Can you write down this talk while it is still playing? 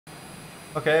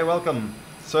Okay, welcome.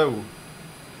 So,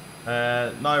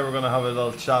 now we're going to have a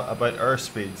little chat about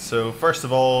airspeed. So, first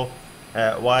of all,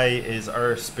 why is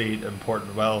airspeed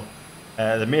important? Well,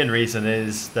 the main reason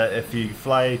is that if you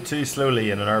fly too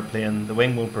slowly in an airplane, the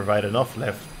wing won't provide enough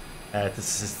lift to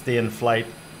sustain flight.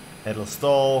 It'll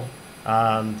stall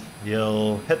and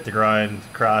you'll hit the ground,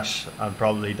 crash, and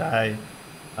probably die.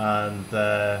 And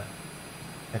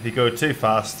if you go too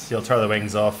fast, you'll tear the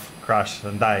wings off, crash,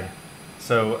 and die.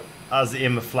 So, as the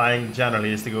aim of flying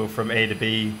generally is to go from A to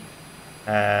B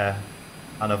and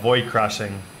avoid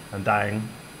crashing and dying.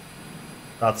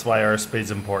 That's why airspeed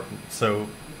is important. So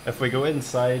if we go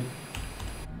inside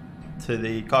to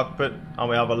the cockpit and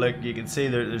we have a look, you can see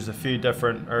there's a few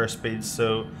different airspeeds.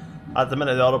 So at the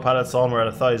minute the autopilot's on, we're at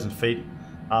 1,000 feet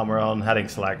and we're on heading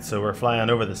select. So we're flying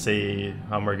over the sea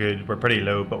and we're good. We're pretty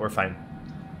low, but we're fine.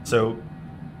 So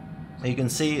you can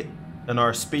see in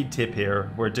our speed tape here,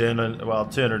 we're doing, well,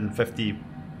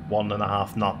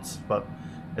 251.5 knots, but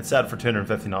it's set for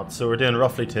 250 knots, so we're doing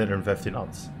roughly 250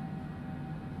 knots.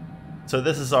 So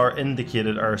this is our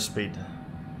indicated airspeed.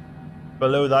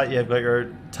 Below that you've got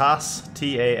your TAS,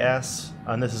 T-A-S,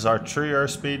 and this is our true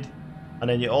airspeed.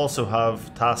 And then you also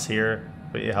have TAS here,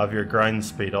 but you have your ground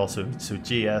speed also, so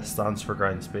GS stands for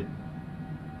ground speed.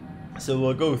 So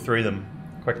we'll go through them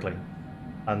quickly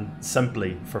and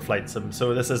simply for flight sim.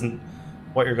 So this isn't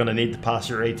what you're going to need to pass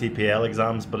your ATPL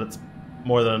exams, but it's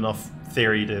more than enough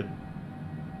theory to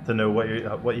know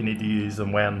what you need to use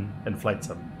and when in flight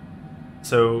sim.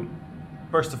 So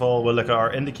first of all, we'll look at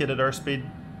our indicated airspeed,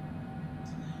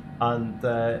 and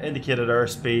indicated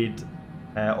airspeed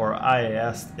or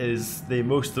IAS is the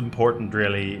most important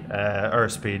really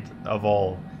airspeed of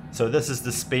all. So this is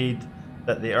the speed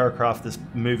that the aircraft is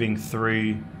moving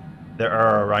through the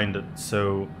air around it.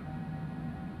 So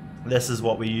this is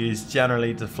what we use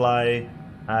generally to fly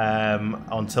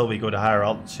until we go to higher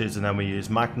altitudes, and then we use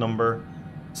Mach number.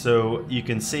 So you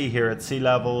can see here at sea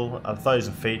level at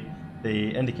 1,000 feet,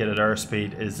 the indicated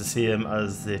airspeed is the same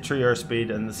as the true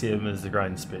airspeed and the same as the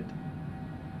ground speed.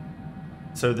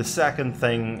 So the second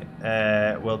thing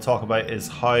we'll talk about is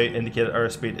how indicated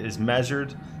airspeed is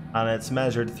measured, and it's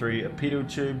measured through a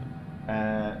pitot tube,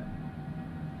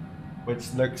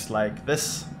 which looks like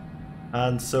this.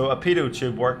 And so a pitot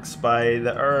tube works by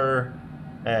the air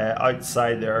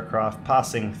outside the aircraft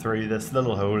passing through this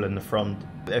little hole in the front.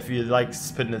 If you like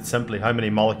putting it simply, how many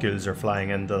molecules are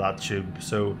flying into that tube.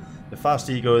 So the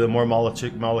faster you go, the more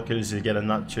molecules you get in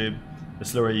that tube. The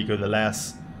slower you go, the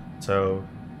less. So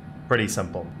pretty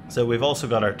simple. So we've also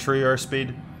got our true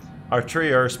airspeed. Our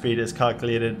true airspeed is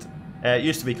calculated, it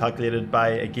used to be calculated by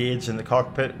a gauge in the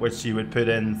cockpit, which you would put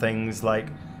in things like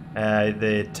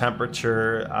the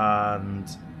temperature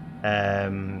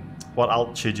and what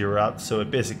altitude you were at. So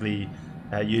it basically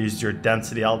used your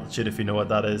density altitude, if you know what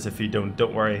that is. If you don't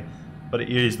worry, but it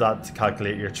used that to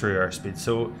calculate your true airspeed.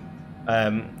 So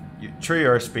your true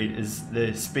airspeed is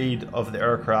the speed of the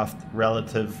aircraft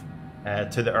relative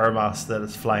to the air mass that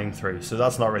it's flying through. So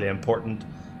that's not really important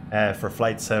for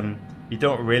flight sim. You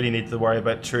don't really need to worry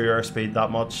about true airspeed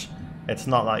that much. It's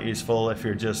not that useful if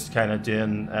you're just kind of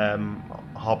doing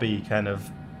hobby kind of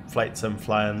flight sim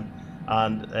flying,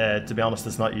 and to be honest,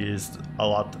 it's not used a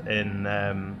lot in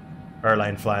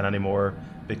airline flying anymore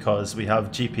because we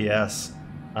have GPS,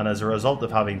 and as a result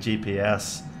of having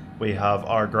GPS we have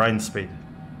our ground speed,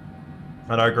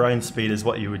 and our ground speed is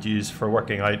what you would use for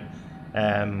working out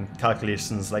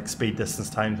calculations like speed, distance,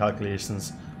 time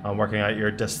calculations, and working out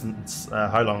your distance,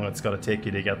 how long it's going to take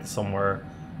you to get somewhere,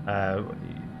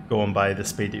 going by the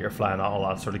speed that you're flying at, all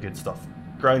that sort of good stuff.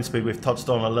 Ground speed we've touched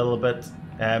on a little bit.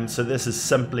 So this is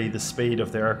simply the speed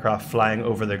of the aircraft flying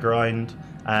over the ground,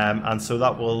 and so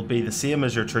that will be the same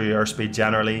as your true airspeed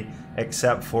generally,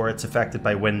 except for it's affected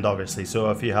by wind, obviously.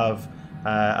 So if you have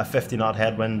a 50 knot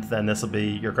headwind, then this will be,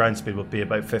 your ground speed will be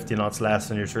about 50 knots less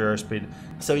than your true airspeed.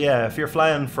 So yeah, if you're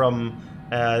flying from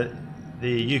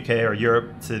the UK or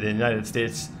Europe to the United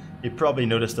States, you probably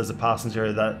noticed as a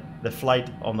passenger that the flight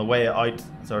on the way out,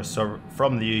 so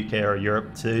from the UK or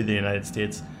Europe to the United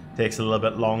States, takes a little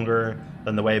bit longer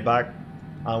than the way back.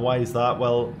 And why is that?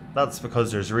 Well, that's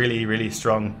because there's really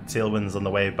strong tailwinds on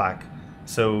the way back.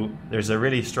 So there's a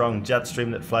really strong jet stream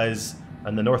that flies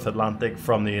in the North Atlantic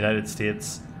from the United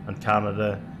States and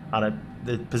Canada, and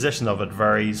the position of it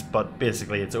varies, but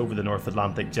basically it's over the North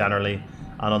Atlantic generally,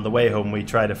 and on the way home we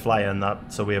try to fly in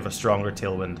that, so we have a stronger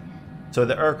tailwind. So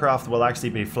the aircraft will actually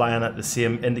be flying at the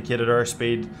same indicated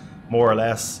airspeed, more or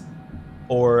less,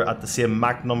 or at the same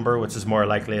Mach number, which is more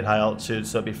likely at high altitude.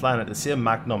 So it'll be flying at the same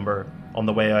Mach number on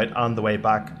the way out and the way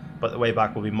back, but the way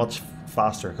back will be much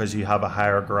faster because you have a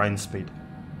higher ground speed.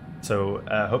 So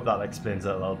I hope that explains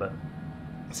it a little bit.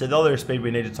 So the other speed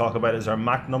we need to talk about is our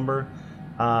Mach number,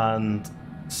 and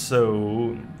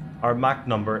so our Mach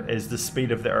number is the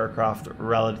speed of the aircraft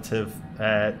relative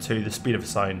to the speed of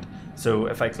sound. So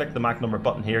if I click the Mach number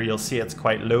button here, you'll see it's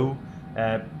quite low.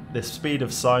 The speed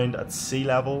of sound at sea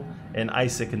level in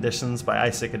ISA conditions, by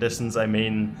ISA conditions I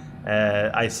mean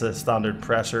ISA standard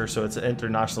pressure, so it's an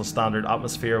international standard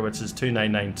atmosphere, which is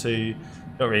 2992.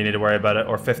 Don't really need to worry about it,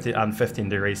 or 15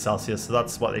 degrees Celsius, so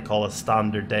that's what they call a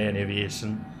standard day in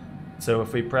aviation. So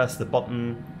if we press the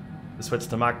button to switch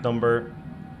to Mach number,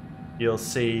 you'll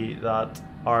see that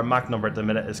our Mach number at the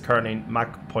minute is currently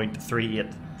Mach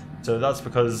 0.38. So that's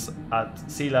because at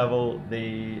sea level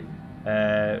the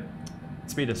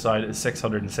speed of sound is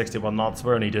 661 knots,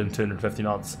 we're only doing 250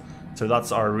 knots. So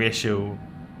that's our ratio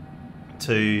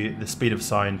to the speed of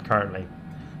sound currently.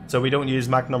 So we don't use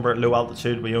Mach number at low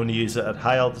altitude, we only use it at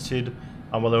high altitude,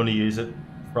 and we'll only use it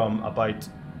from about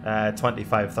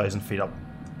 25,000 feet up.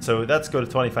 So let's go to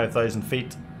 25,000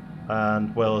 feet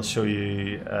and we'll show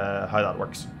you how that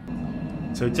works.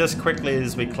 So just quickly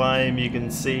as we climb, you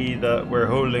can see that we're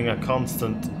holding a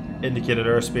constant indicated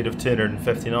airspeed of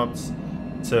 250 knots.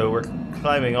 So we're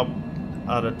climbing up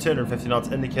at a 250 knots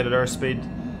indicated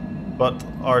airspeed, but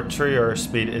our true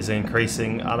airspeed is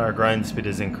increasing and our ground speed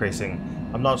is increasing.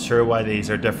 I'm not sure why these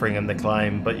are differing in the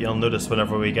climb, but you'll notice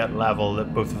whenever we get level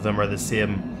that both of them are the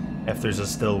same if there's a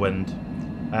still wind.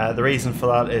 The reason for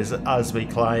that is as we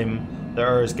climb, the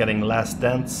air is getting less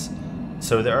dense,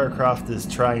 so the aircraft is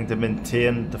trying to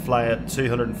maintain to fly at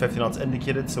 250 knots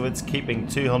indicated, so it's keeping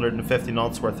 250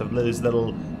 knots worth of those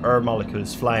little air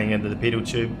molecules flying into the pitot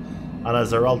tube, and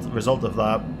as a result of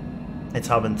that, it's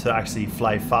having to actually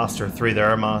fly faster through the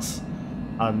air mass,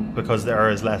 and because the air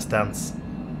is less dense.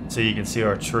 So you can see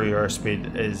our true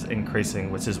airspeed is increasing,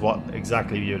 which is what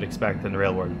exactly you would expect in the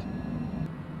real world.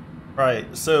 Right,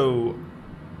 so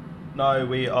now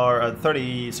we are at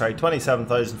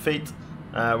 27,000 feet.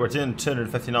 We're doing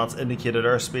 250 knots indicated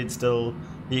airspeed still.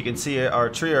 You can see our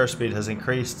true airspeed has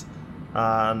increased,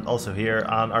 and also here,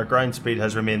 and our ground speed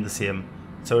has remained the same.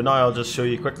 So now I'll just show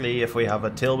you quickly if we have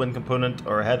a tailwind component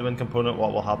or a headwind component,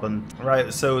 what will happen.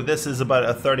 Right, so this is about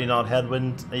a 30 knot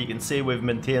headwind. You can see we've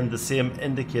maintained the same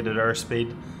indicated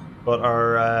airspeed, but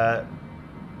our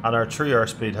true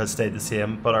airspeed has stayed the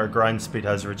same, but our ground speed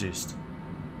has reduced.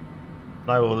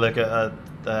 Now we'll look at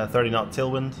a 30 knot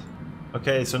tailwind.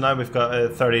 Okay, so now we've got a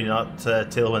 30 knot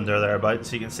tailwind or thereabouts.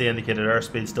 So you can see indicated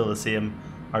airspeed still the same,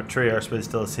 our true airspeed is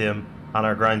still the same, and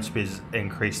our ground speed is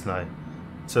increased now.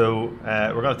 So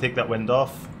we're going to take that wind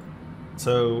off.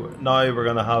 So now we're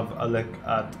going to have a look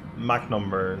at Mach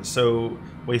number. So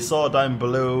we saw down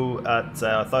below at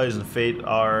 1,000 feet,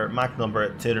 our Mach number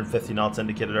at 250 knots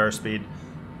indicated airspeed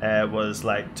was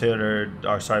like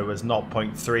was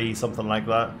 0.3, something like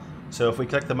that. So if we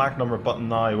click the Mach number button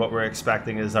now, what we're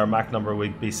expecting is our Mach number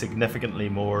would be significantly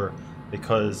more,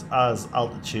 because as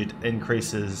altitude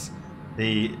increases,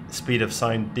 the speed of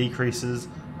sound decreases,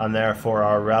 and therefore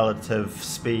our relative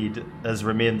speed has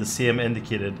remained the same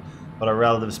indicated, but our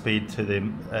relative speed to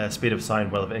the speed of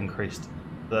sound will have increased.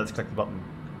 So let's click the button.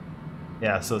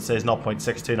 Yeah, so it says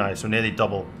 0.62 now, so nearly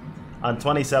double. And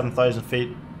 27,000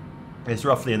 feet is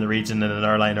roughly in the region in an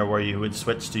airliner where you would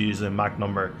switch to using Mach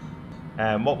number.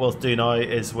 What we'll do now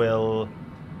is we'll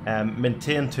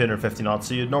maintain 250 knots.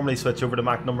 So you'd normally switch over to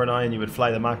Mach number now and you would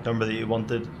fly the Mach number that you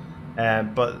wanted.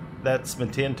 But let's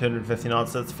maintain 250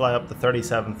 knots, let's fly up to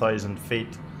 37,000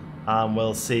 feet and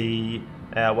we'll see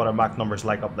what our Mach number's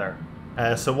like up there.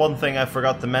 So one thing I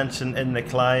forgot to mention in the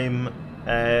climb,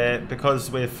 because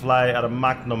we fly at a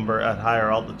Mach number at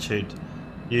higher altitude,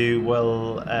 you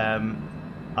will, and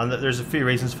there's a few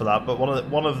reasons for that, but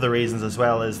one of the reasons as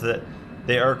well is that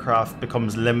the aircraft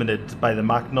becomes limited by the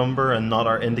Mach number and not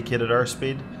our indicated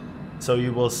airspeed. So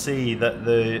you will see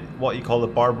that what you call the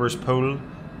barber's pole,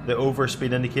 the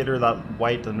overspeed indicator, that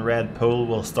white and red pole,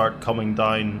 will start coming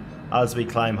down as we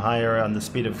climb higher and the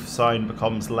speed of sound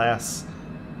becomes less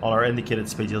on our indicated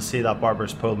speed. You'll see that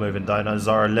barber's pole moving down as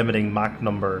our limiting Mach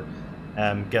number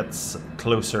gets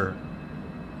closer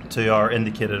to our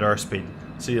indicated airspeed.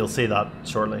 So you'll see that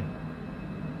shortly.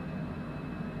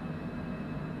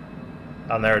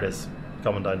 And there it is,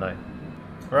 coming down now.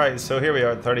 Right, so here we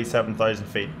are at 37,000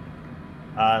 feet.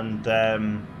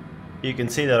 And you can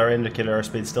see that our indicated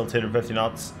airspeed is still 250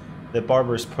 knots. The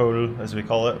barber's pole, as we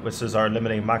call it, which is our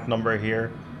limiting Mach number here,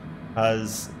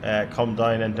 has come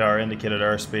down into our indicated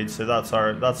airspeed. So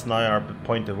that's now our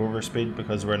point of overspeed,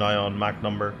 because we're now on Mach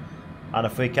number. And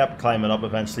if we kept climbing up,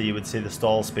 eventually you would see the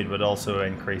stall speed would also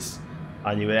increase,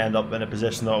 and you would end up in a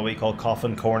position that we call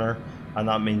coffin corner, and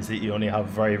that means that you only have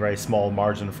very, very small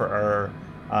margin for error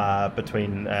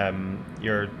between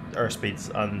your airspeeds,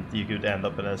 and you could end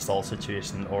up in a stall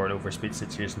situation or an overspeed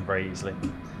situation very easily.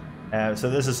 So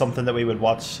this is something that we would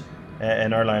watch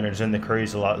in airliners in the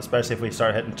cruise a lot, especially if we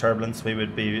start hitting turbulence. We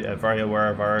would be very aware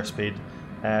of our airspeed.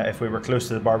 If we were close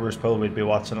to the barber's pole, we'd be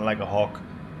watching it like a hawk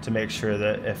to make sure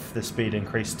that if the speed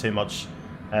increased too much,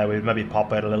 we'd maybe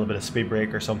pop out a little bit of speed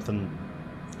brake or something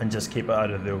and just keep it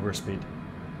out of the overspeed.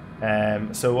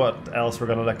 So what else we're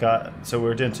going to look at? So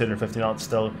we're doing 250 knots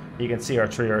still. You can see our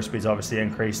true airspeed's obviously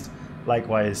increased.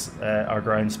 Likewise, our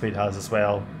ground speed has as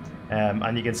well.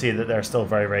 And you can see that they're still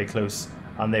very, very close,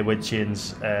 and they would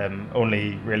change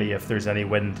only really if there's any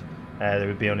wind. There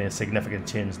would be only a significant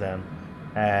change then.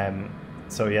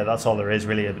 So yeah, that's all there is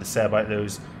really to say about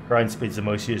those. Ground speed's the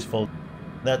most useful.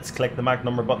 Let's click the Mach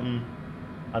number button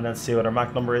and then see what our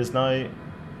Mach number is now.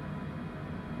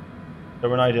 So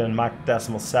we're now doing Mach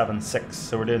decimal 76,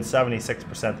 so we're doing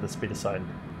 76% of the speed of sound.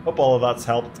 Hope all of that's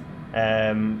helped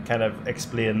kind of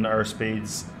explain our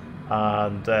speeds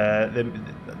and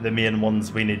the main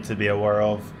ones we need to be aware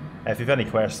of. If you have any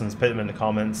questions, put them in the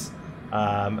comments.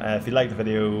 If you like the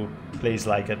video, please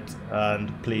like it,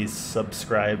 and please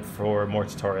subscribe for more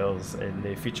tutorials in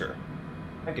the future.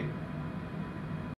 Thank you.